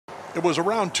It was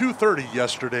around 2:30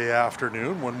 yesterday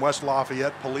afternoon when West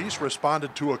Lafayette police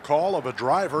responded to a call of a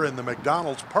driver in the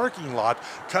McDonald's parking lot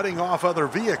cutting off other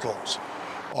vehicles.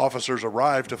 Officers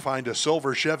arrived to find a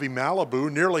silver Chevy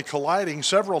Malibu nearly colliding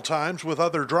several times with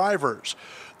other drivers.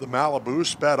 The Malibu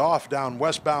sped off down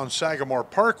westbound Sagamore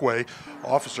Parkway.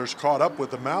 Officers caught up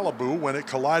with the Malibu when it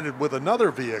collided with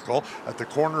another vehicle at the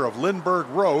corner of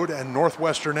Lindberg Road and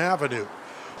Northwestern Avenue.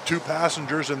 Two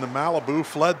passengers in the Malibu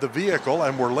fled the vehicle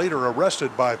and were later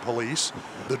arrested by police.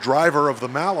 The driver of the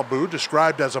Malibu,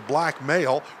 described as a black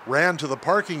male, ran to the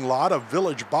parking lot of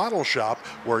Village Bottle Shop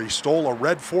where he stole a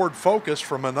red Ford Focus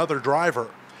from another driver.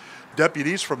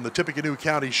 Deputies from the Tippecanoe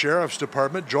County Sheriff's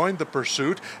Department joined the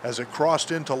pursuit as it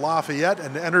crossed into Lafayette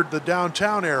and entered the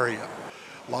downtown area.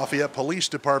 Lafayette Police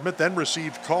Department then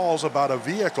received calls about a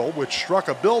vehicle which struck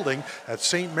a building at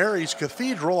St. Mary's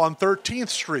Cathedral on 13th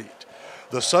Street.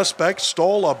 The suspect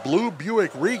stole a blue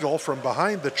Buick Regal from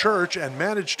behind the church and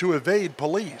managed to evade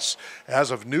police.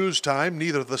 As of news time,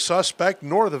 neither the suspect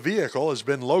nor the vehicle has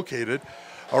been located.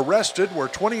 Arrested were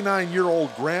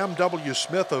 29-year-old Graham W.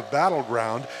 Smith of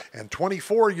Battleground and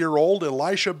 24-year-old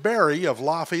Elisha Berry of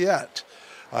Lafayette.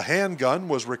 A handgun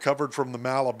was recovered from the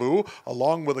Malibu,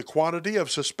 along with a quantity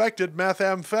of suspected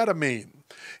methamphetamine.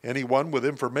 Anyone with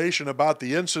information about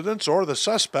the incidents or the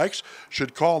suspects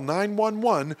should call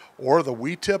 911 or the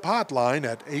We Tip hotline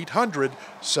at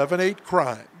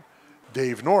 800-78-CRIME.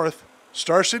 Dave North,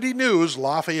 Star City News,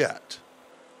 Lafayette.